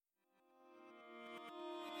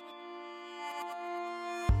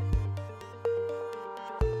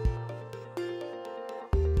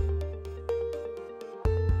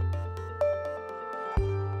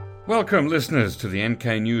Welcome, listeners, to the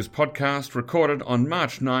NK News podcast recorded on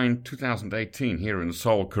March 9, 2018 here in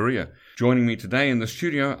Seoul, Korea. Joining me today in the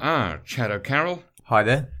studio are Chad O'Carroll. Hi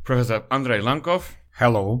there. Professor Andrei Lankov.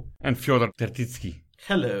 Hello. And Fyodor Tertitsky.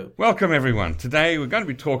 Hello. Welcome, everyone. Today we're going to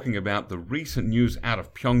be talking about the recent news out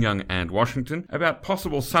of Pyongyang and Washington about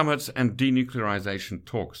possible summits and denuclearization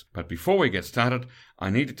talks. But before we get started, I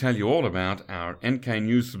need to tell you all about our NK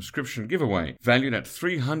News subscription giveaway, valued at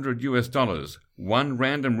 $300. One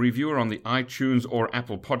random reviewer on the iTunes or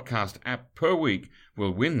Apple Podcast app per week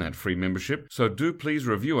will win that free membership, so do please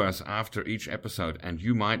review us after each episode and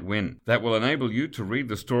you might win. That will enable you to read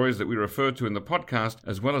the stories that we refer to in the podcast,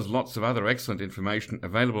 as well as lots of other excellent information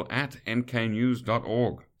available at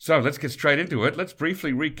nknews.org. So let's get straight into it. Let's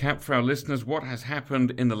briefly recap for our listeners what has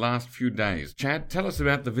happened in the last few days. Chad, tell us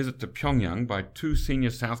about the visit to Pyongyang by two senior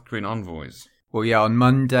South Korean envoys. Well, yeah, on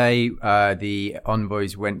Monday, the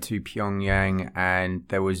envoys went to Pyongyang and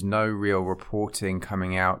there was no real reporting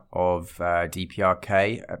coming out of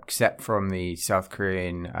DPRK except from the South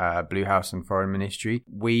Korean Blue House and Foreign Ministry.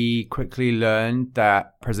 We quickly learned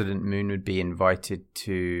that President Moon would be invited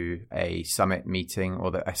to a summit meeting, or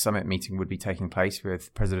that a summit meeting would be taking place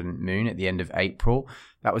with President Moon at the end of April.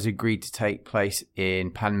 That was agreed to take place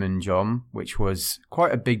in Panmunjom, which was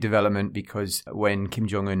quite a big development because when Kim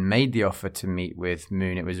Jong-un made the offer to meet with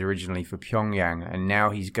Moon, it was originally for Pyongyang, and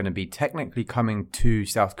now he's going to be technically coming to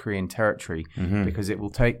South Korean territory because it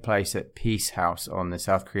will take place at Peace House on the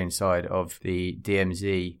South Korean side of the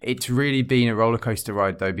DMZ. It's really been a roller coaster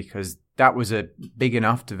ride though, because that was a big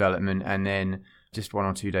enough development, and then just 1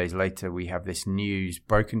 or 2 days later, we have this news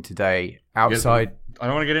broken today outside. Yes, I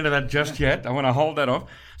don't want to get into that just yet. I want to hold that off.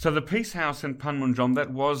 So the Peace House in Panmunjom,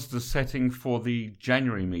 that was the setting for the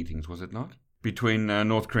January meetings, was it not? Between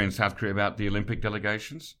North Korea and South Korea about the Olympic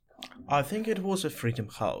delegations? I think it was a Freedom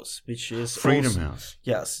House, which is Freedom House.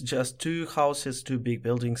 Yes, just two houses, two big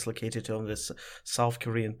buildings located on this South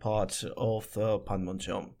Korean part of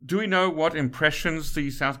Panmunjom. Do we know what impressions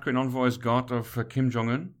the South Korean envoys got of Kim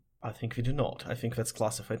Jong-un? I think we do not. I think that's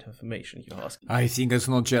classified information, you ask. I think it's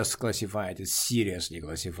not just classified, it's seriously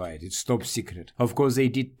classified. It's top secret. Of course, they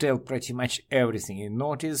did tell pretty much everything he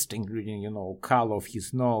noticed, including, color of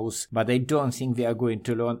his nose, but I don't think we are going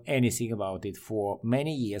to learn anything about it for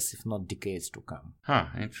many years, if not decades to come.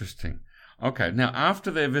 Interesting. Okay, now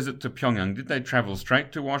after their visit to Pyongyang, did they travel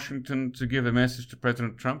straight to Washington to give a message to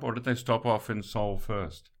President Trump, or did they stop off in Seoul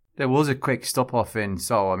first? There was a quick stop-off in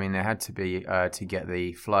Seoul. I mean, there had to be to get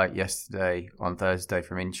the flight yesterday on Thursday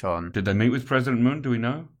from Incheon. Did they meet with President Moon? Do we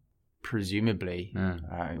know? Presumably.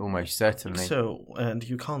 Almost certainly. So, and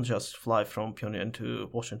you can't just fly from Pyongyang to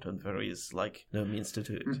Washington. There is, no means to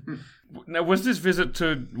do it. Now, was this visit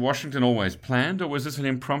to Washington always planned, or was this an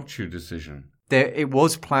impromptu decision? It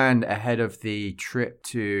was planned ahead of the trip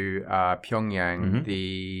to Pyongyang.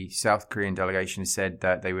 The South Korean delegation said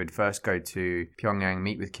that they would first go to Pyongyang,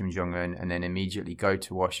 meet with Kim Jong-un, and then immediately go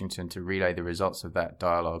to Washington to relay the results of that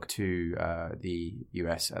dialogue to the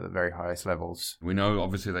US at the very highest levels. We know,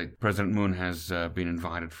 obviously, that President Moon has been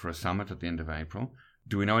invited for a summit at the end of April.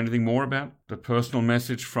 Do we know anything more about the personal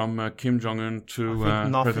message from Kim Jong-un to I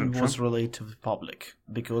think President nothing was Trump? relayed to the public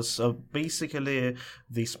because basically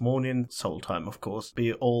this morning, Seoul time of course,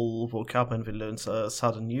 we all woke up and we learned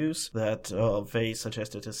sudden news that they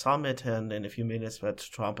suggested a summit, and in a few minutes that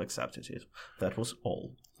Trump accepted it. That was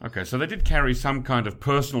all. Okay, so they did carry some kind of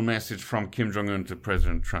personal message from Kim Jong-un to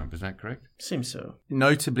President Trump, is that correct? Seems so.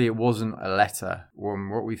 Notably, it wasn't a letter. From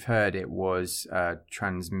what we've heard, it was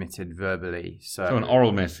transmitted verbally. So an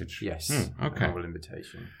oral message? Yes, okay. An oral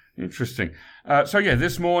invitation. Interesting.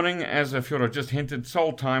 This morning, as Fyodor just hinted,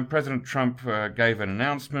 Seoul time, President Trump gave an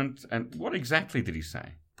announcement. And what exactly did he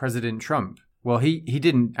say? President Trump? Well, he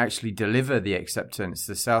didn't actually deliver the acceptance.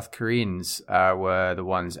 The South Koreans were the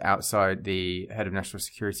ones outside. The head of national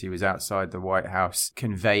security was outside the White House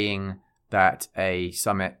conveying that a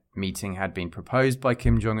summit meeting had been proposed by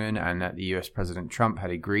Kim Jong-un and that the US President Trump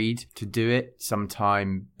had agreed to do it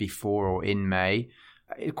sometime before or in May.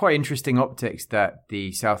 It's quite interesting optics that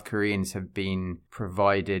the South Koreans have been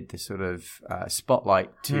provided the sort of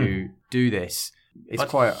spotlight to do this.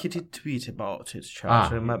 He did tweet about it,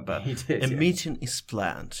 Charles, remember. He did, a meeting is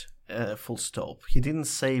planned, full stop. He didn't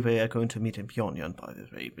say they are going to meet in Pyongyang, by the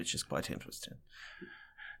way, which is quite interesting.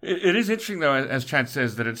 It is interesting, though, as Chad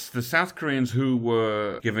says, that it's the South Koreans who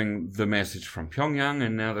were giving the message from Pyongyang,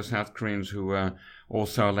 and now the South Koreans who are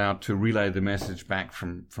also allowed to relay the message back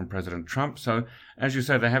from President Trump. So, as you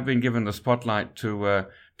say, they have been given the spotlight to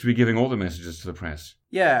be giving all the messages to the press.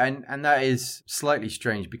 Yeah, and that is slightly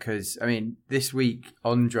strange because, this week,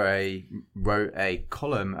 Andre wrote a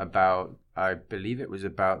column about I believe it was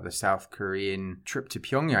about the South Korean trip to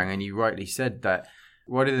Pyongyang, and you rightly said that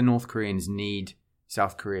why do the North Koreans need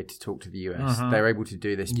South Korea to talk to the US? They're able to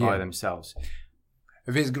do this by themselves.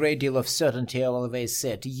 With great deal of certainty, I always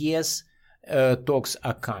said, yes, talks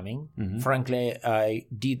are coming. Frankly, I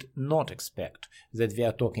did not expect that we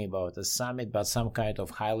are talking about a summit, but some kind of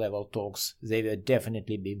high-level talks. They were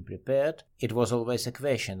definitely being prepared. It was always a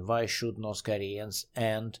question, why should North Koreans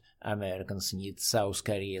and Americans need South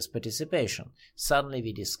Korea's participation? Suddenly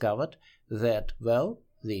we discovered that, well,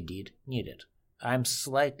 they did need it. I'm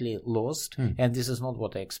slightly lost, and this is not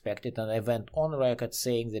what I expected, and I went on record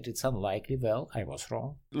saying that it's unlikely. Well, I was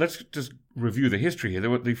wrong. Let's just review the history here. There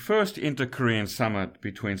was the first inter-Korean summit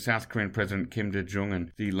between South Korean President Kim Dae-jung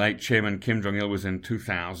and the late Chairman Kim Jong-il was in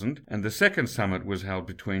 2000, and the second summit was held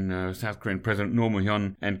between South Korean President Roh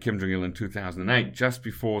Moo-hyun and Kim Jong-il in 2008, just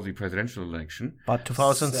before the presidential election. But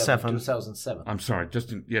 2007. 2007. I'm sorry,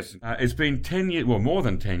 yes. It's been 10 years, well, more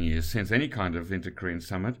than 10 years since any kind of inter-Korean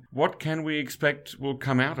summit. What can we expect will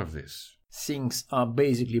come out of this? Things are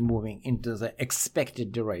basically moving into the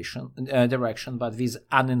expected direction, but with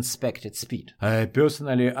uninspected speed.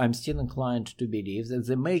 Personally, I'm still inclined to believe that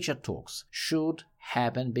the major talks should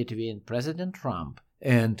happen between President Trump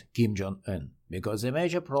and Kim Jong-un, because the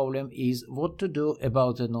major problem is what to do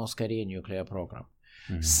about the North Korean nuclear program.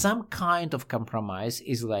 Some kind of compromise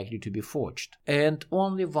is likely to be forged, and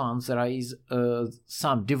only once there is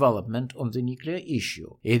some development on the nuclear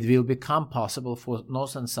issue, it will become possible for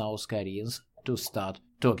North and South Koreans to start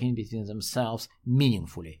talking between themselves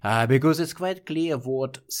meaningfully. Because it's quite clear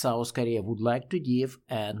what South Korea would like to give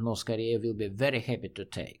and North Korea will be very happy to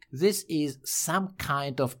take. This is some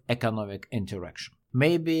kind of economic interaction.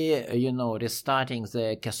 Maybe, restarting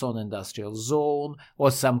the Kherson industrial zone or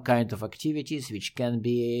some kind of activities which can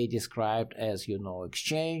be described as,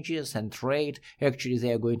 exchanges and trade. Actually,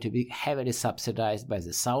 they are going to be heavily subsidized by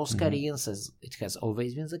the South Koreans, as it has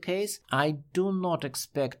always been the case. I do not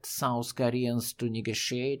expect South Koreans to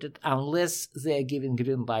negotiate it unless they are given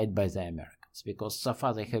green light by the Americans. Because so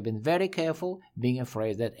far they have been very careful, being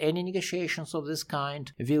afraid that any negotiations of this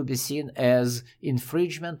kind will be seen as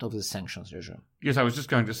infringement of the sanctions regime. Yes, I was just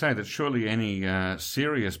going to say that surely any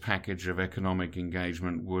serious package of economic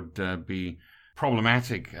engagement would be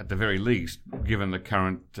problematic at the very least, given the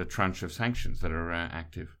current tranche of sanctions that are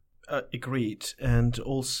active. Agreed. And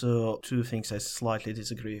also, two things I slightly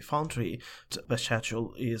disagree with Foundry. The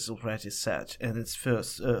schedule is already set, and it's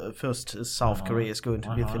first South Korea is going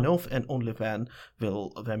to meet the North, and only then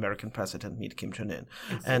will the American president meet Kim Jong-un.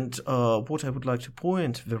 Exactly. And what I would like to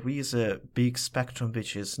point, there is a big spectrum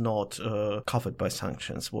which is not covered by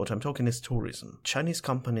sanctions. What I'm talking is tourism. Chinese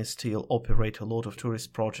companies still operate a lot of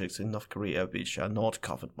tourist projects in North Korea which are not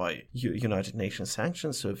covered by United Nations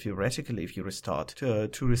sanctions. So theoretically, if you restart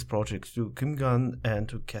tourist projects to Kumgan and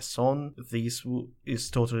to Kherson, this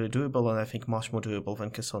is totally doable, and I think much more doable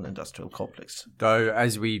than Kherson industrial complex. Though,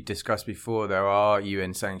 as we've discussed before, there are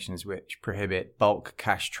UN sanctions which prohibit bulk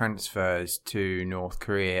cash transfers to North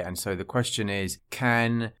Korea, and so the question is,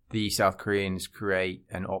 can the South Koreans create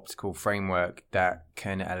an optical framework that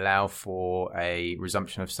can allow for a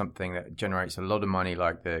resumption of something that generates a lot of money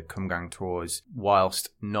like the Kumgang tours, whilst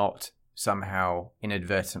not somehow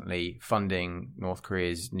inadvertently funding North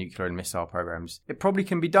Korea's nuclear and missile programs? It probably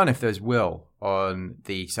can be done if there's will on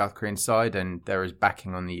the South Korean side and there is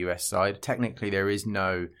backing on the US side. Technically, there is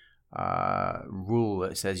no rule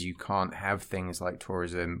that says you can't have things like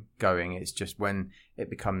tourism going. It's just when it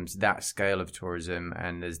becomes that scale of tourism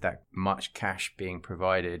and there's that much cash being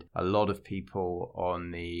provided, a lot of people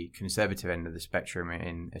on the conservative end of the spectrum,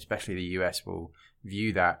 in especially the US, will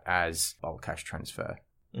view that as bulk cash transfer,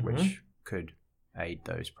 which could aid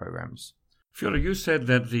those programs. Fyodor, you said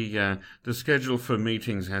that the schedule for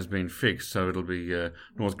meetings has been fixed, so it'll be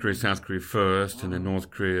North Korea, South Korea first, and then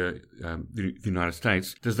North Korea, the United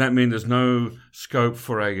States. Does that mean there's no scope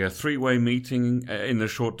for a three-way meeting in the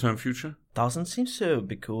short-term future? Doesn't seem so,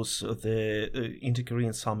 because the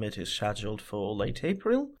Inter-Korean Summit is scheduled for late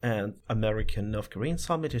April, and American-North Korean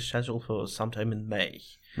Summit is scheduled for sometime in May.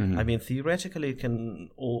 I mean, theoretically, it can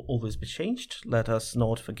always be changed. Let us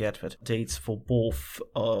not forget that dates for both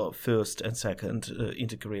first and second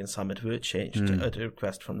Inter-Korean Summit were changed at a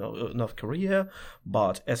request from North Korea.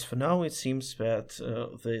 But as for now, it seems that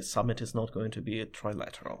the summit is not going to be a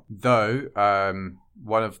trilateral. Though,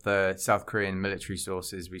 one of the South Korean military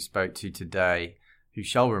sources we spoke to today, who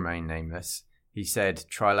shall remain nameless, he said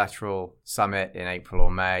trilateral summit in April or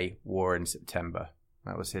May, war in September.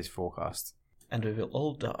 That was his forecast. And we will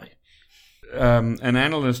all die. an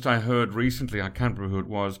analyst I heard recently, I can't remember who it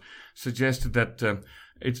was, suggested that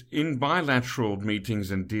it's in bilateral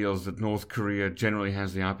meetings and deals that North Korea generally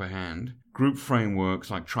has the upper hand. Group frameworks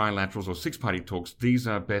like trilaterals or six-party talks, these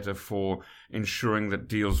are better for ensuring that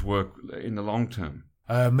deals work in the long term.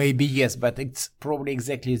 Maybe yes, but it's probably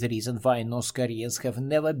exactly the reason why North Koreans have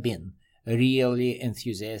never been really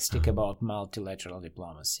enthusiastic about multilateral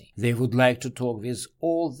diplomacy. They would like to talk with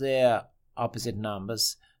all their opposite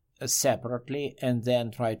numbers separately and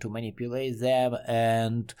then try to manipulate them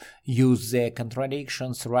and use their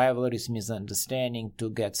contradictions, rivalries, misunderstanding to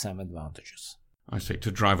get some advantages. I see,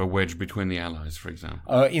 to drive a wedge between the allies, for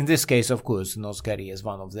example. In this case, of course, North Korea is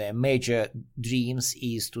one of their major dreams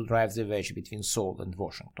is to drive the wedge between Seoul and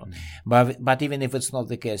Washington. But even if it's not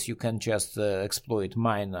the case, you can just exploit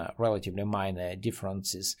relatively minor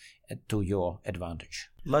differences to your advantage.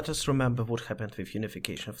 Let us remember what happened with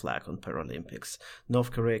unification flag on Paralympics.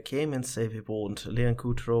 North Korea came and said we want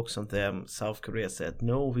Liankut rocks on them. South Korea said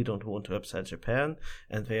no, we don't want to upset Japan,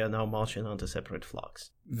 and they are now marching under separate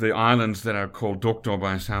flags. The islands that are called Dokdo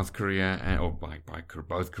by South Korea, or by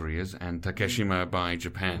both Koreas, and Takeshima by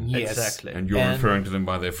Japan. Yes. Exactly. And you're referring to them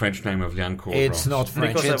by their French name of Liancourt. It's not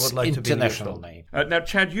French, Because I it's would like to be international neutral. name. Now,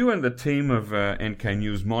 Chad, you and the team of NK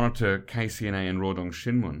News monitor KCNA and Rodong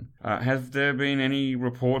Shinmun. Have there been any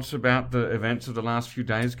reports about the events of the last few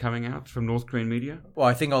days coming out from North Korean media? Well,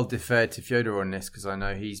 I think I'll defer to Fyodor on this because I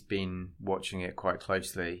know he's been watching it quite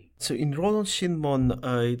closely. So in Rodong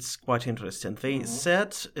Shinmun, it's quite interesting. They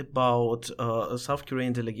said about a South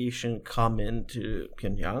Korean delegation coming to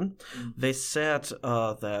Pyongyang. They said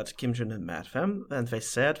that Kim Jong-un met them, and they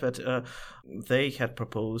said that they had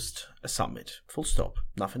proposed a summit. Full stop.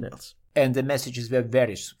 Nothing else. And the messages were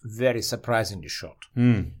very, very surprisingly short.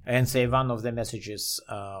 And say one of the messages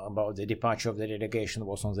about the departure of the delegation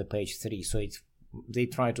was on the page 3, so they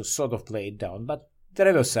try to sort of play it down, but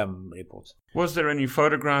there were some reports. Was there any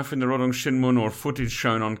photograph in the Rodong Shinmun or footage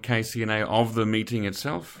shown on KCNA of the meeting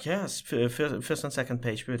itself? Yes, first and second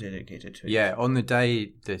page were dedicated to it. Yeah, on the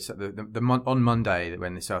day, on Monday,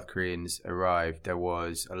 when the South Koreans arrived, there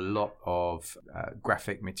was a lot of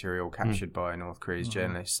graphic material captured by North Korea's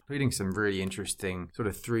journalists, including some really interesting sort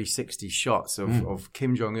of 360 shots of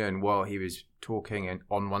Kim Jong-un while he was talking and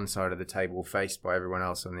on one side of the table faced by everyone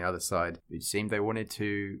else on the other side. It seemed they wanted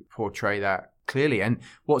to portray that clearly. And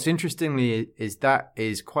what's interestingly is that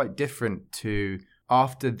is quite different to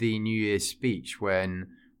after the New Year's speech when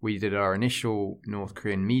we did our initial North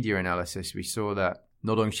Korean media analysis. We saw that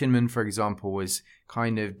Rodong Shinmun, for example, was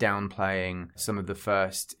kind of downplaying some of the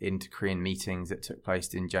first inter-Korean meetings that took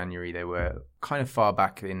place in January. They were kind of far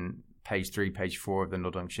back in page 3, page 4 of the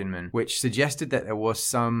Rodong Shinmun, which suggested that there was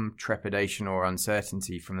some trepidation or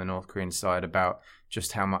uncertainty from the North Korean side about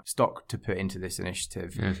just how much stock to put into this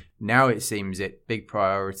initiative. Yes. Now it seems it big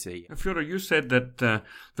priority. Fyodor, you said that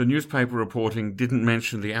the newspaper reporting didn't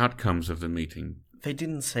mention the outcomes of the meeting. They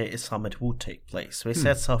didn't say a summit would take place. They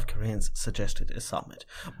said South Koreans suggested a summit.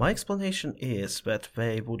 My explanation is that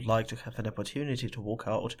they would like to have an opportunity to walk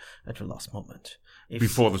out at the last moment.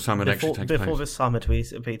 Before the summit actually takes Before place. the summit,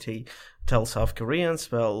 they tell South Koreans,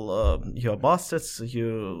 well, you're bastards,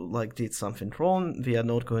 you did something wrong, we are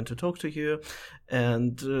not going to talk to you.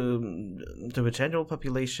 And to the general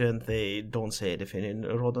population, they don't say anything in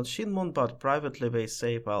Rodong Shinmun, but privately they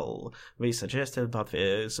say, well, we suggested, but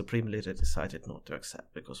the Supreme Leader decided not to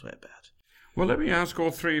accept because we're bad. Well, let me ask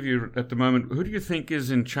all three of you at the moment, who do you think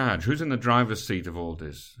is in charge? Who's in the driver's seat of all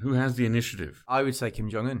this? Who has the initiative? I would say Kim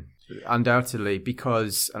Jong-un, undoubtedly,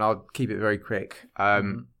 because, and I'll keep it very quick,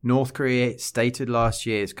 North Korea stated last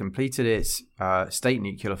year it's completed its state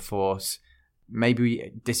nuclear force. Maybe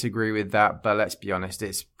we disagree with that, but let's be honest,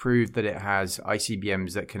 it's proved that it has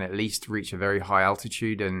ICBMs that can at least reach a very high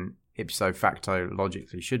altitude and ipso facto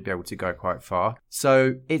logically should be able to go quite far.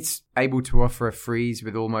 So it's able to offer a freeze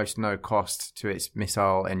with almost no cost to its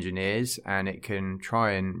missile engineers, and it can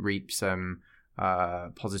try and reap some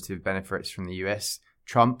positive benefits from the US.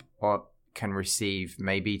 Trump can receive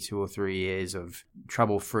maybe 2 or 3 years of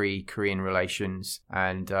trouble-free Korean relations,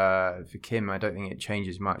 and for Kim, I don't think it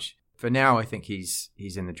changes much. For now, I think he's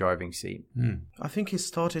in the driving seat. I think he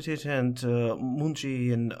started it, and Moon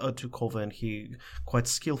Jae-in took over, and he quite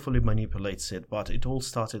skillfully manipulates it. But it all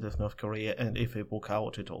started with North Korea, and if they walk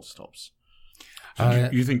out, it all stops. So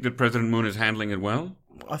you think that President Moon is handling it well?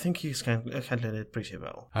 I think he's handling it pretty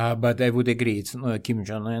well. But I would agree it's Kim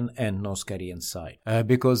Jong-un and North Korean side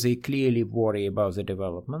because they clearly worry about the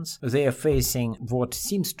developments. They are facing what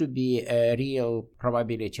seems to be a real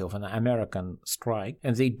probability of an American strike,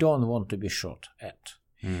 and they don't want to be shot at.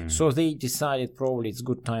 So they decided probably it's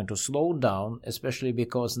good time to slow down, especially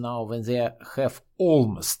because now when they have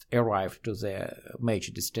almost arrived to their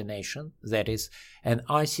major destination, that is an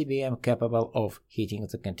ICBM capable of hitting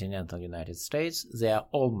the continental United States, they are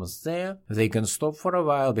almost there. They can stop for a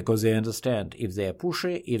while because they understand if they are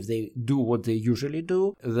pushy, if they do what they usually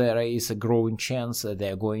do, there is a growing chance that they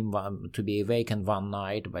are going to be awakened one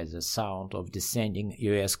night by the sound of descending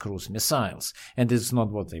US cruise missiles. And it's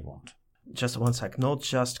not what they want. Just one sec, not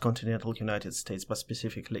just continental United States, but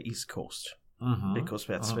specifically East Coast, because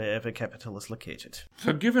that's where the capital is located.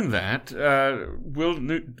 So given that, will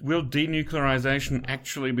denuclearization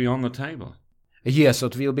actually be on the table? Yes,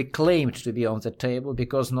 it will be claimed to be on the table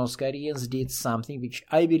because North Koreans did something which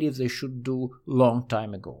I believe they should do long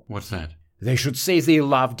time ago. What's that? They should say they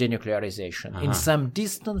love denuclearization in some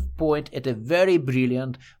distant point at a very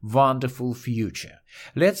brilliant, wonderful future.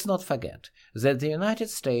 Let's not forget that the United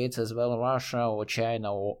States, as well as Russia or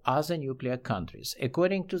China or other nuclear countries,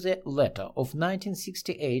 according to the letter of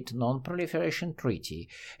 1968 Non-Proliferation Treaty,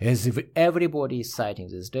 as if everybody is citing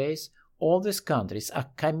these days, all these countries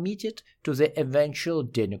are committed to the eventual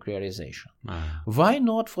denuclearization. Why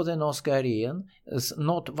not for the North Koreans,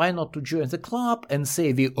 why not to join the club and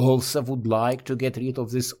say we also would like to get rid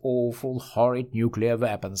of these awful, horrid nuclear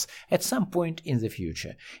weapons at some point in the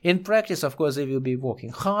future? In practice, of course, they will be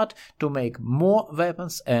working hard to make more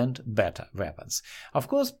weapons and better weapons. Of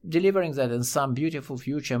course, delivering that in some beautiful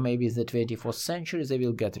future, maybe in the 24th century, they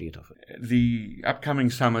will get rid of it. The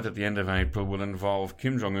upcoming summit at the end of April will involve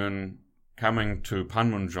Kim Jong-un coming to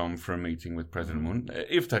Panmunjom for a meeting with President Moon,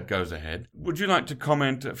 if that goes ahead. Would you like to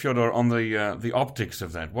comment, Fyodor, on the optics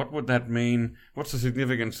of that? What would that mean? What's the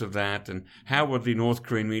significance of that? And how would the North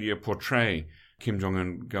Korean media portray Kim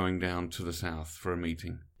Jong-un going down to the south for a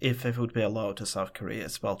meeting? If they would be allowed to South Korea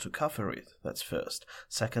as well to cover it, that's first.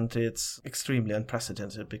 Second, it's extremely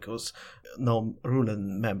unprecedented because no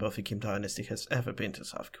ruling member of the Kim dynasty has ever been to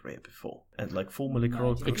South Korea before. And formally...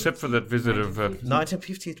 Except for that visit of...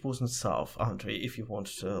 1950 it wasn't South, Andrei, if you want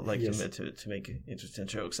to make interesting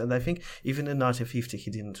jokes. And I think even in 1950 he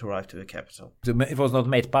didn't arrive to the capital. It was not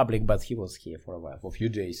made public, but he was here for a while, for a few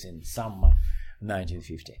days in summer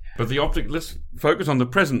 1950. But let's focus on the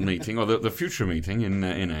present meeting, or the future meeting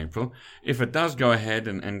in April. If it does go ahead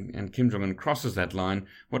and Kim Jong-un crosses that line,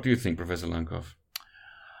 what do you think, Professor Lankov?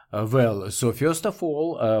 So first of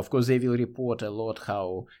all, of course, they will report a lot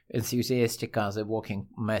how enthusiastic are the working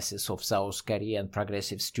masses of South Korean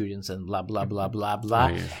progressive students and blah, blah, blah, blah,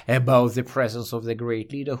 blah, about the presence of the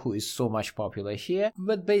great leader who is so much popular here.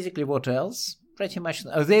 But basically, what else? Pretty much,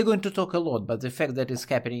 they're going to talk a lot, but the fact that it's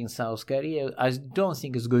happening in South Korea, I don't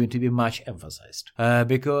think is going to be much emphasized,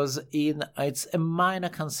 because it's a minor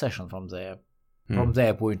concession from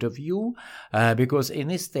their point of view, because in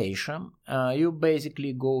East Asia, you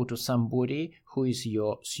basically go to somebody who is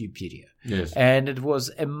your superior. Yes. And it was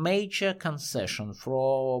a major concession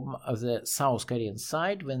from the South Korean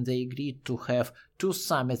side when they agreed to have 2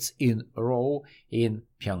 summits in a row in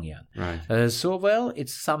Pyongyang. Right.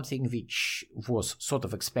 It's something which was sort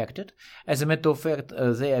of expected. As a matter of fact,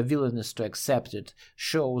 their willingness to accept it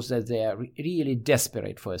shows that they are really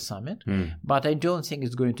desperate for a summit, but I don't think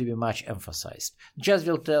it's going to be much emphasized. Just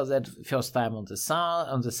will tell that first time on the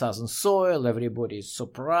southern soil, everybody is so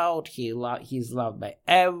proud, he's loved by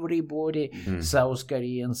everybody, South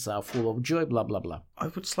Koreans are full of joy, blah, blah, blah. I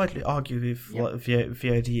would slightly argue with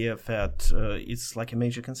the idea that it's like a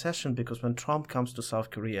major concession, because when Trump comes to South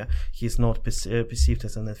Korea, he's not perceived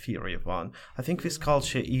as an inferior one. I think this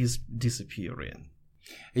culture is disappearing.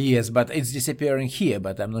 Yes, but it's disappearing here,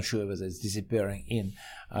 but I'm not sure whether it's disappearing in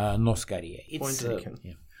North Korea. Point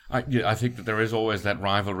taken. I think that there is always that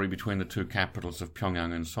rivalry between the two capitals of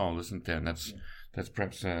Pyongyang and Seoul, isn't there? And that's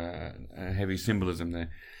perhaps a heavy symbolism there.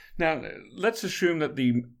 Now, let's assume that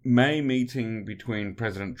the May meeting between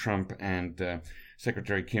President Trump and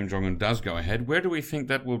Secretary Kim Jong-un does go ahead. Where do we think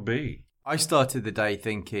that will be? I started the day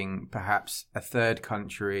thinking perhaps a third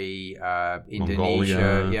country, Indonesia,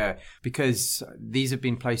 Mongolia. because these have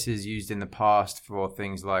been places used in the past for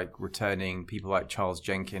things like returning people like Charles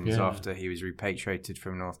Jenkins after he was repatriated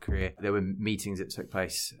from North Korea. There were meetings that took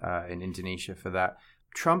place in Indonesia for that.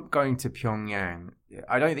 Trump going to Pyongyang,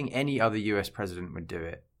 I don't think any other US president would do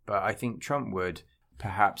it, but I think Trump would.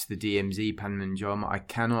 Perhaps the DMZ, Panmunjom. I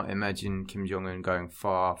cannot imagine Kim Jong-un going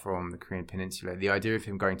far from the Korean Peninsula. The idea of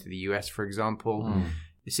him going to the US, for example,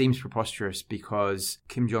 it seems preposterous because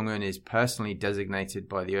Kim Jong-un is personally designated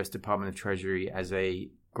by the US Department of Treasury as a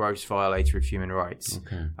gross violator of human rights.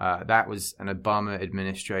 Okay. That was an Obama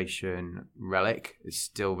administration relic. It's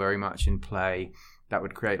still very much in play. that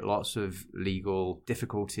would create lots of legal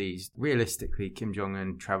difficulties. Realistically, Kim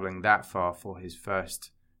Jong-un traveling that far for his first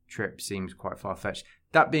trip seems quite far-fetched.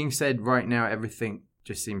 That being said, right now everything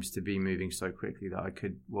just seems to be moving so quickly that I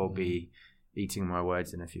could well be eating my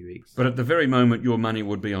words in a few weeks. But at the very moment, your money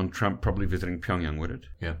would be on Trump probably visiting Pyongyang, would it?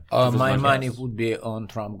 Yeah. My money would be on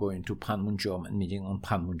Trump going to Panmunjom and meeting on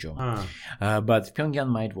Panmunjom. But Pyongyang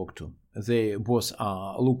might walk too. They both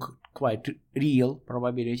look quite real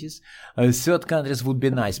probabilities. Third countries would be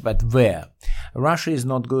nice, but where? Russia is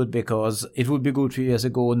not good because it would be good a few years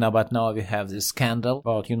ago, but now we have this scandal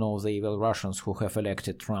about, the evil Russians who have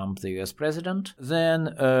elected Trump the US president.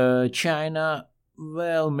 Then China,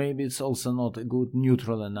 well, maybe it's also not a good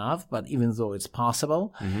neutral enough, but even though it's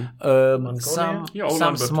possible,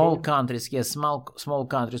 some small countries, small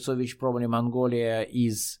countries, of which probably Mongolia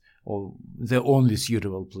is the only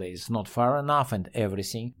suitable place, not far enough and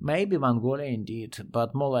everything. Maybe Mongolia indeed,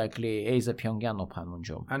 but more likely either Pyongyang or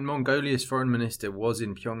Panmunjom. And Mongolia's foreign minister was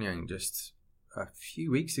in Pyongyang just a few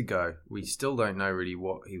weeks ago. We still don't know really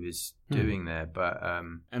what he was doing there, but...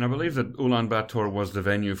 And I believe that Ulaanbaatar was the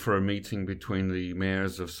venue for a meeting between the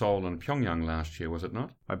mayors of Seoul and Pyongyang last year, was it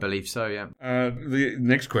not? I believe so, yeah. The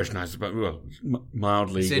next question, I suppose,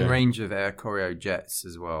 mildly... It's in range of Air Koryo jets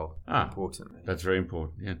as well, importantly. That's very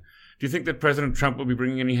important, yeah. Do you think that President Trump will be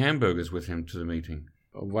bringing any hamburgers with him to the meeting?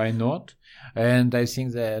 Why not? And I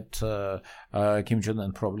think that Kim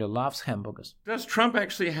Jong-un probably loves hamburgers. Does Trump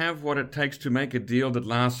actually have what it takes to make a deal that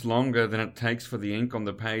lasts longer than it takes for the ink on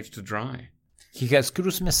the page to dry? He has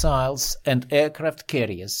cruise missiles and aircraft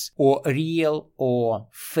carriers, or real or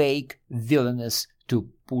fake villainous to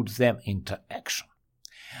put them into action.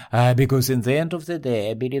 Because in the end of the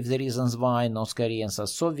day, I believe the reasons why North Koreans are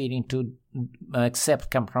so willing to accept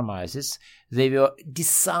compromises they were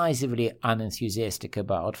decisively unenthusiastic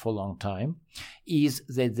about for a long time is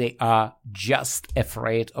that they are just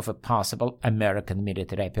afraid of a possible American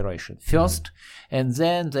military operation first, and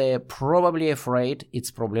then they're probably afraid,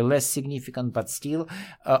 it's probably less significant, but still,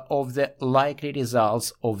 of the likely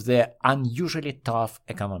results of their unusually tough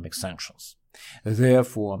economic sanctions.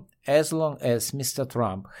 Therefore, as long as Mr.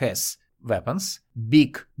 Trump has weapons,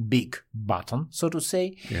 big button, so to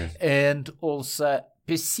say, yes, and also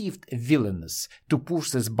perceived willingness to push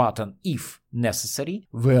this button if necessary,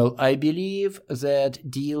 well, I believe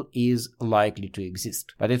that deal is likely to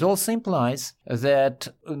exist. But it also implies that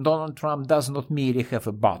Donald Trump does not merely have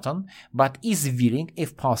a button, but is willing,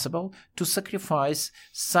 if possible, to sacrifice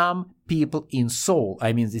some people in Seoul.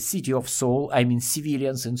 I mean the city of Seoul, I mean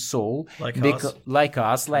civilians in Seoul. Like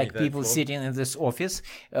us, like people sitting in this office,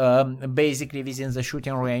 basically within the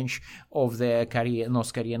shooting range of the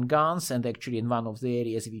North Korean guns, and actually in one of the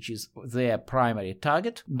areas which is their primary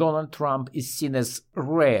target. Donald Trump is seen as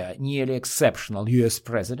rare, nearly exceptional US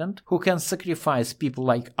president who can sacrifice people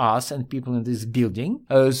like us and people in this building,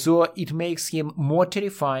 so it makes him more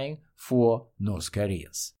terrifying for North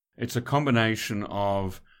Koreans. It's a combination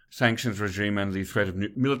of sanctions regime and the threat of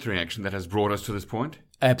military action that has brought us to this point?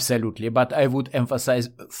 Absolutely, but I would emphasize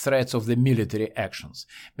threats of the military actions.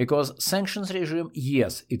 Because sanctions regime,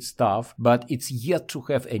 yes, it's tough, but it's yet to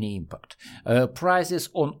have any impact. Prices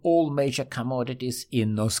on all major commodities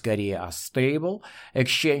in North Korea are stable,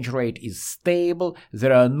 exchange rate is stable,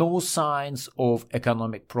 there are no signs of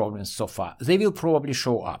economic problems so far. They will probably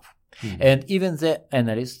show up. And even the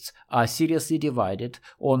analysts are seriously divided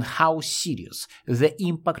on how serious the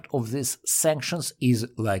impact of these sanctions is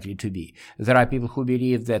likely to be. There are people who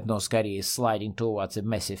believe that North Korea is sliding towards a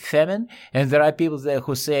massive famine, and there are people there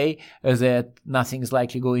who say that nothing is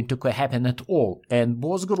likely going to happen at all. And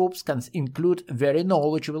both groups can include very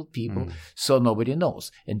knowledgeable people, so nobody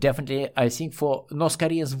knows. And definitely, I think for North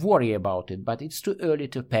Koreans worry about it, but it's too early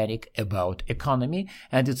to panic about economy,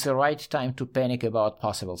 and it's the right time to panic about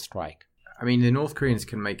possible strike. I mean, the North Koreans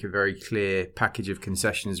can make a very clear package of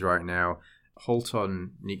concessions right now. Halt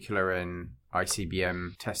on nuclear and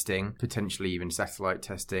ICBM testing, potentially even satellite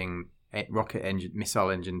testing, rocket engine, missile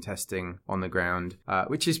engine testing on the ground,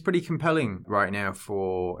 which is pretty compelling right now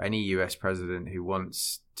for any US president who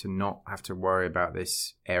wants to not have to worry about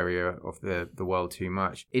this area of the world too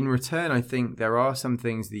much. In return, I think there are some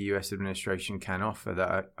things the US administration can offer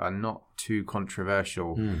that are not too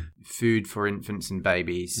controversial. Food for infants and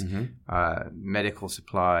babies, medical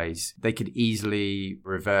supplies. They could easily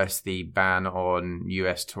reverse the ban on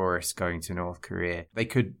US tourists going to North Korea. They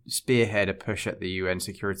could spearhead a push at the UN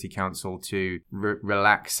Security Council to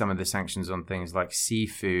relax some of the sanctions on things like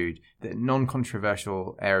seafood, the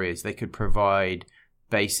non-controversial areas. They could provide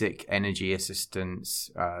basic energy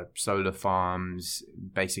assistance, solar farms,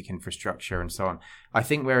 basic infrastructure, and so on. I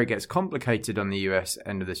think where it gets complicated on the US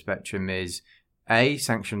end of the spectrum is A,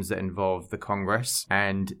 sanctions that involve the Congress,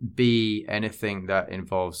 and B, anything that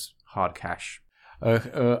involves hard cash?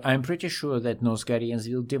 I'm pretty sure that North Koreans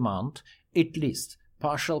will demand at least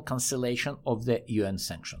partial cancellation of the UN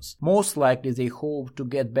sanctions. Most likely they hope to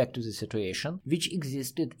get back to the situation which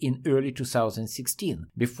existed in early 2016,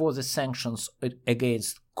 before the sanctions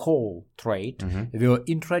against coal trade were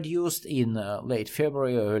introduced in late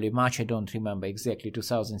February or early March, I don't remember exactly,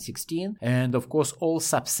 2016, and of course all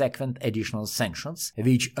subsequent additional sanctions,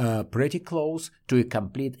 which are pretty close to a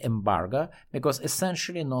complete embargo, because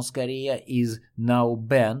essentially North Korea is now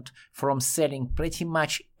banned from selling pretty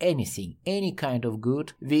much anything, any kind of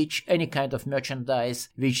good, any kind of merchandise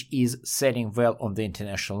which is selling well on the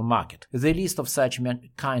international market. The list of such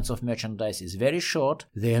kinds of merchandise is very short.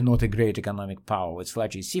 They are not a great economic power. It's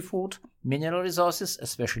largely seafood, mineral resources,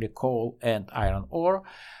 especially coal and iron ore,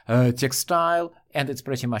 textile, and it's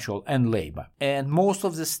pretty much all, and labor. And most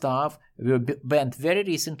of the stuff were banned very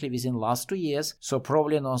recently, within last 2 years, so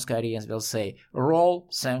probably North Koreans will say, roll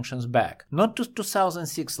sanctions back. Not to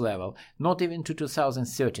 2006 level, not even to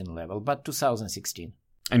 2013 level, but 2016.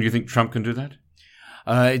 And you think Trump can do that?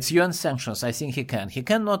 It's UN sanctions. I think he can. He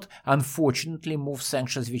cannot, unfortunately, move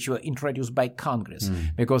sanctions which were introduced by Congress,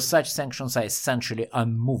 because such sanctions are essentially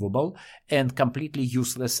unmovable and completely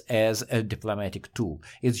useless as a diplomatic tool.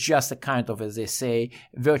 It's just a kind of, as they say,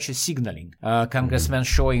 virtue signaling. Congressmen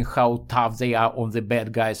showing how tough they are on the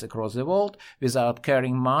bad guys across the world without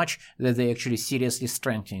caring much that they actually seriously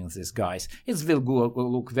strengthening these guys. It will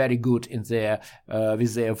look very good in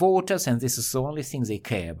with their voters, and this is the only thing they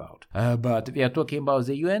care about. But we are talking about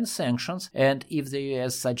the UN sanctions, and if the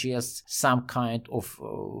US suggests some kind of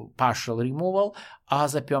partial removal,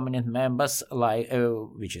 other permanent members, like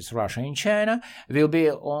which is Russia and China, will be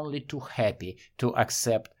only too happy to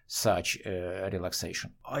accept such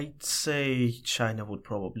relaxation. I'd say China would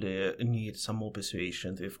probably need some more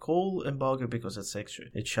persuasion with coal embargo, because it's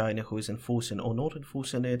actually China who is enforcing or not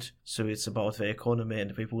enforcing it. So it's about the economy,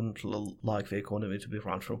 and we wouldn't like the economy to be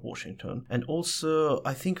run from Washington. And also,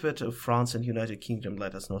 I think that France and United Kingdom,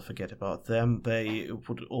 let us not forget about them, they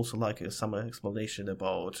would also like some explanation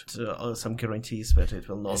about some guarantees that it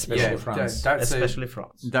will not Especially France. Especially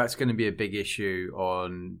France. That's going to be a big issue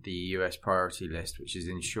on the US priority list, which is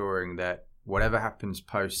ensuring that whatever happens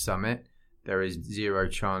post-summit, there is zero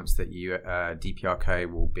chance that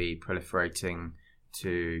DPRK will be proliferating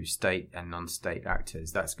to state and non-state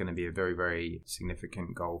actors. That's going to be a very, very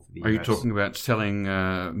significant goal for the US. Are you talking about selling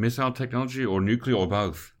missile technology or nuclear, or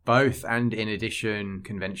both? Both, and in addition,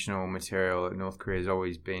 conventional material. North Korea has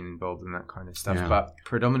always been involved in that kind of stuff. Yeah. But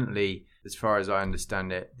predominantly, as far as I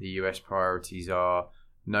understand it, the US priorities are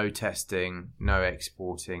no testing, no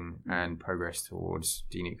exporting, and progress towards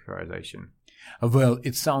denuclearization. Well,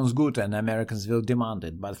 it sounds good and Americans will demand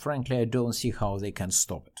it, but frankly, I don't see how they can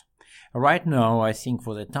stop it. Right now, I think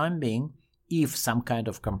for the time being, if some kind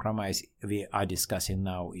of compromise we are discussing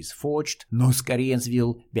now is forged, North Koreans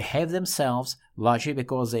will behave themselves, largely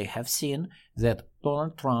because they have seen that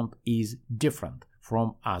Donald Trump is different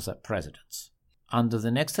from other presidents. Under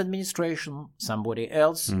the next administration, somebody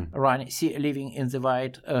else living in the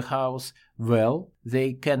White House, well,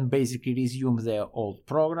 they can basically resume their old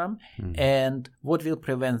program. And what will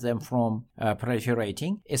prevent them from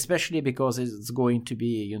proliferating, especially because it's going to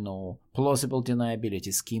be, plausible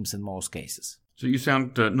deniability schemes in most cases. So you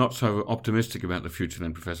sound not so optimistic about the future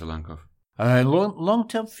then, Professor Lankov.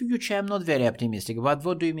 Long-term future, I'm not very optimistic. But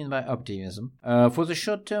what do you mean by optimism? For the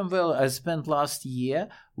short term, well, I spent last year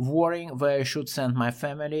worrying where I should send my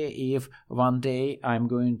family if one day I'm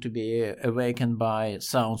going to be awakened by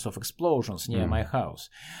sounds of explosions near my house.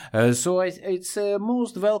 So it's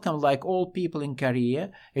most welcome, like all people in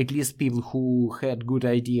Korea, at least people who had good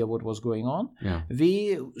idea what was going on. Yeah.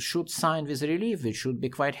 We should sign with relief. We should be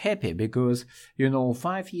quite happy because,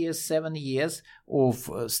 5 years, 7 years of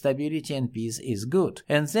stability and peace is good.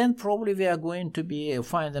 And then probably we are going to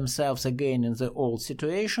find themselves again in the old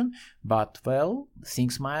situation. But, well,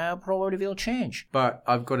 things probably will change. But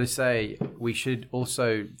I've got to say, we should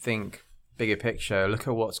also think bigger picture. Look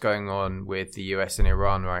at what's going on with the US and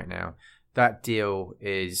Iran right now. That deal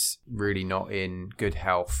is really not in good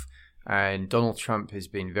health. And Donald Trump has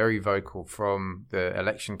been very vocal from the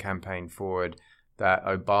election campaign forward that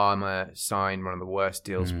Obama signed one of the worst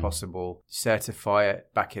deals possible, certify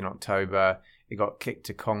it back in October. It got kicked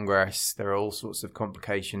to Congress. There are all sorts of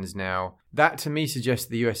complications now. That, to me, suggests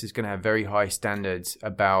the US is going to have very high standards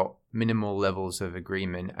about minimal levels of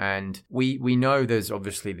agreement. And we know there's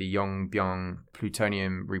obviously the Yongbyon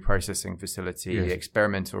plutonium reprocessing facility, the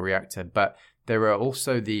experimental reactor, but there are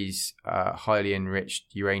also these highly enriched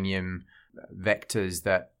uranium vectors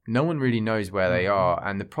that no one really knows where they are.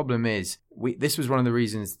 And the problem is, this was one of the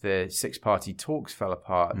reasons the six-party talks fell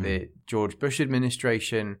apart. The George Bush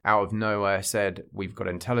administration, out of nowhere, said, we've got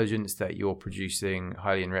intelligence that you're producing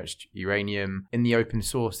highly enriched uranium. In the open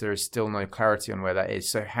source, there is still no clarity on where that is.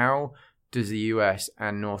 So how does the US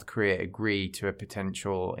and North Korea agree to a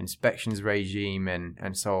potential inspections regime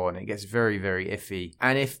and so on? It gets very, very iffy.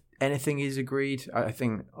 And if anything is agreed, I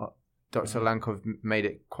think Dr. Lankov made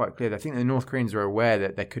it quite clear. I think the North Koreans are aware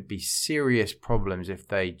that there could be serious problems if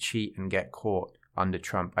they cheat and get caught under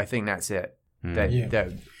Trump. I think that's it. But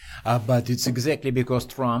it's exactly because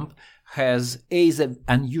Trump is an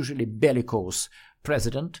unusually bellicose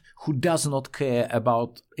president who does not care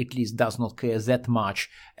that much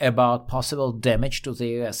about possible damage to the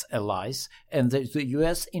US allies and the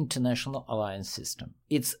US international alliance system.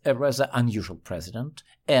 It's a rather unusual president,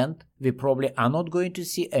 and we probably are not going to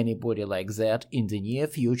see anybody like that in the near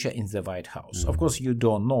future in the White House. Of course, you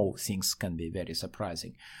don't know. Things can be very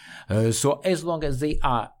surprising. So as long as they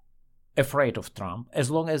are afraid of Trump,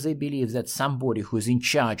 as long as they believe that somebody who is in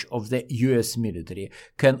charge of the US military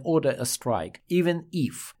can order a strike, even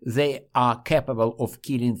if they are capable of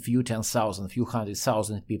killing few 10,000, few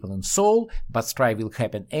 100,000 people in Seoul, but strike will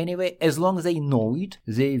happen anyway, as long as they know it,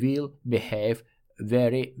 they will behave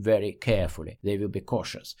very, very carefully. They will be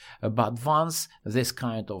cautious. But once this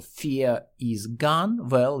kind of fear is gone,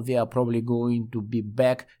 well, we are probably going to be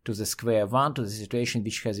back to the square one, to the situation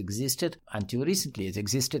which has existed until recently. It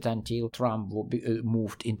existed until Trump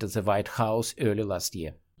moved into the White House early last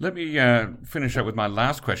year. Let me finish up with my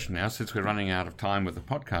last question now, since we're running out of time with the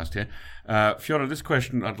podcast here. Fyodor, this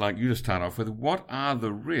question I'd like you to start off with. What are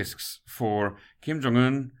the risks for Kim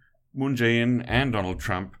Jong-un, Moon Jae-in, and Donald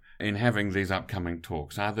Trump in having these upcoming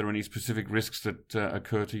talks? Are there any specific risks that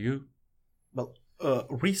occur to you? Well,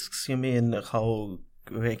 risks, you mean how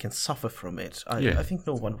they can suffer from it? I think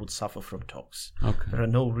no one would suffer from talks. Okay. There are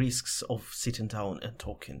no risks of sitting down and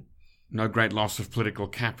talking. No great loss of political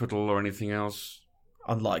capital or anything else?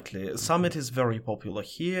 Unlikely. Summit is very popular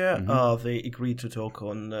here. They agreed to talk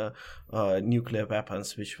on nuclear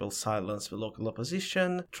weapons, which will silence the local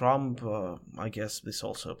opposition. Trump, I guess this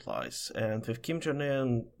also applies. And with Kim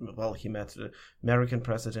Jong-un, well, he met the American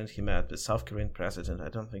president, he met the South Korean president. I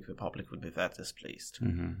don't think the public would be that displeased.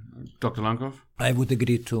 Dr. Lankov? I would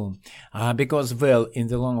agree too. Because, well, in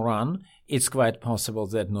the long run, it's quite possible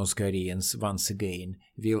that North Koreans once again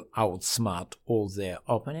will outsmart all their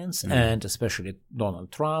opponents, and especially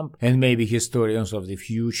Donald Trump, and maybe historians of the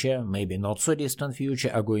future, maybe not so distant future,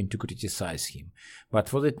 are going to criticize him. But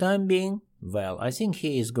for the time being, well, I think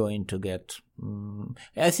he is going to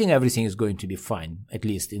I think everything is going to be fine, at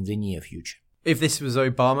least in the near future. If this was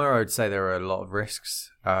Obama, I would say there are a lot of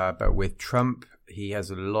risks. But with Trump, he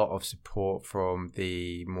has a lot of support from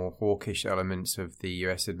the more hawkish elements of the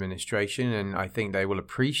US administration. And I think they will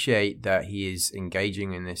appreciate that he is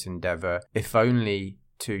engaging in this endeavor, if only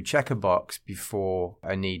to check a box before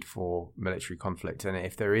a need for military conflict. And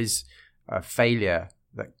if there is a failure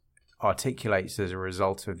that articulates as a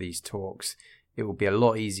result of these talks, it will be a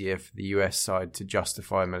lot easier for the US side to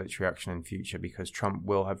justify military action in future, because Trump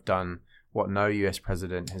will have done what no US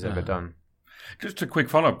president has ever done. Just a quick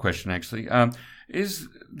follow-up question, actually. Is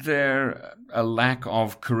there a lack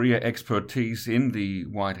of Korea expertise in the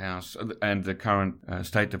White House and the current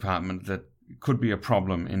State Department that could be a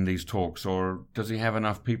problem in these talks, or does he have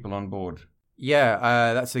enough people on board?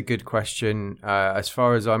 Yeah, that's a good question. As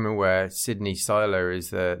far as I'm aware, Sidney Seiler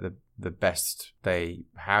is the best they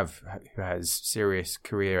have, who has serious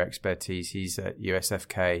career expertise. He's at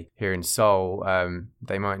USFK here in Seoul.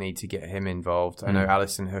 They might need to get him involved. I know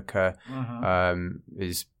Alison Hooker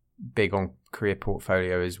is big on career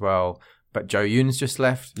portfolio as well. But Joe Yoon's just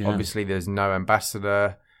left. Yeah. Obviously, there's no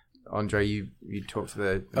ambassador. Andre, you talk to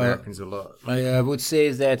the Americans a lot. I would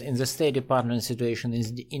say that in the State Department situation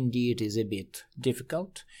indeed is a bit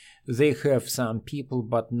difficult. They have some people,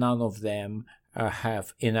 but none of them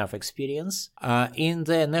have enough experience. In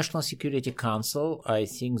the National Security Council, I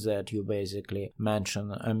think that you basically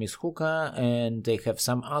mentioned Ms. Hooker, and they have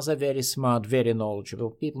some other very smart, very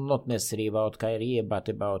knowledgeable people, not necessarily about Korea, but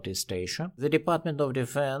about East Asia. The Department of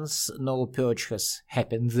Defense, no purge has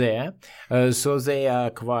happened there, so they are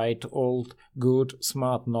quite old, good,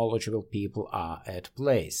 smart, knowledgeable people are at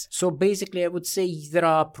place. So basically, I would say there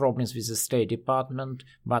are problems with the State Department,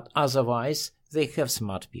 but otherwise, they have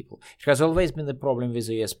smart people. It has always been the problem with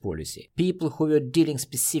US policy. People who were dealing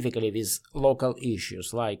specifically with local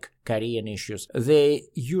issues like Korean issues, they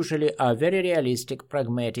usually are very realistic,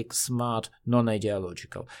 pragmatic, smart,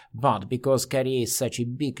 non-ideological. But because Korea is such a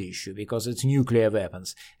big issue, because it's nuclear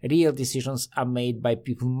weapons, real decisions are made by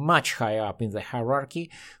people much higher up in the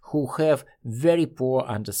hierarchy who have very poor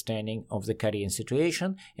understanding of the Korean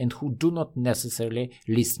situation and who do not necessarily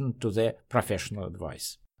listen to their professional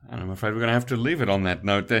advice. And I'm afraid we're going to have to leave it on that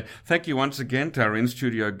note there. Thank you once again to our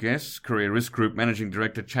in-studio guests, Korea Risk Group Managing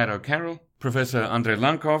Director Chad O'Carroll, Professor Andrei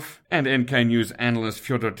Lankov, and NK News analyst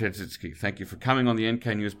Fyodor Tetsitsky. Thank you for coming on the NK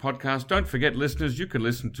News podcast. Don't forget, listeners, you can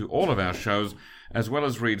listen to all of our shows as well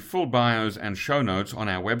as read full bios and show notes on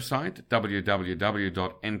our website,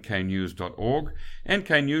 www.nknews.org. NK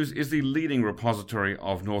News is the leading repository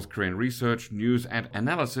of North Korean research, news, and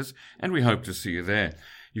analysis, and we hope to see you there.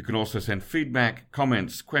 You can also send feedback,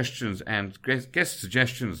 comments, questions, and guest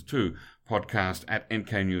suggestions to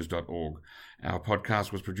podcast@nknews.org. Our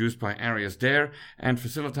podcast was produced by Arias Dare and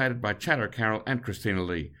facilitated by Chad O'Carroll and Christina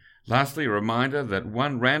Lee. Lastly, a reminder that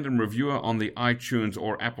one random reviewer on the iTunes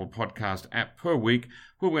or Apple Podcast app per week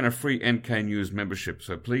will win a free NK News membership.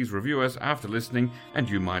 So please review us after listening and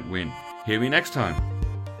you might win. Hear me next time.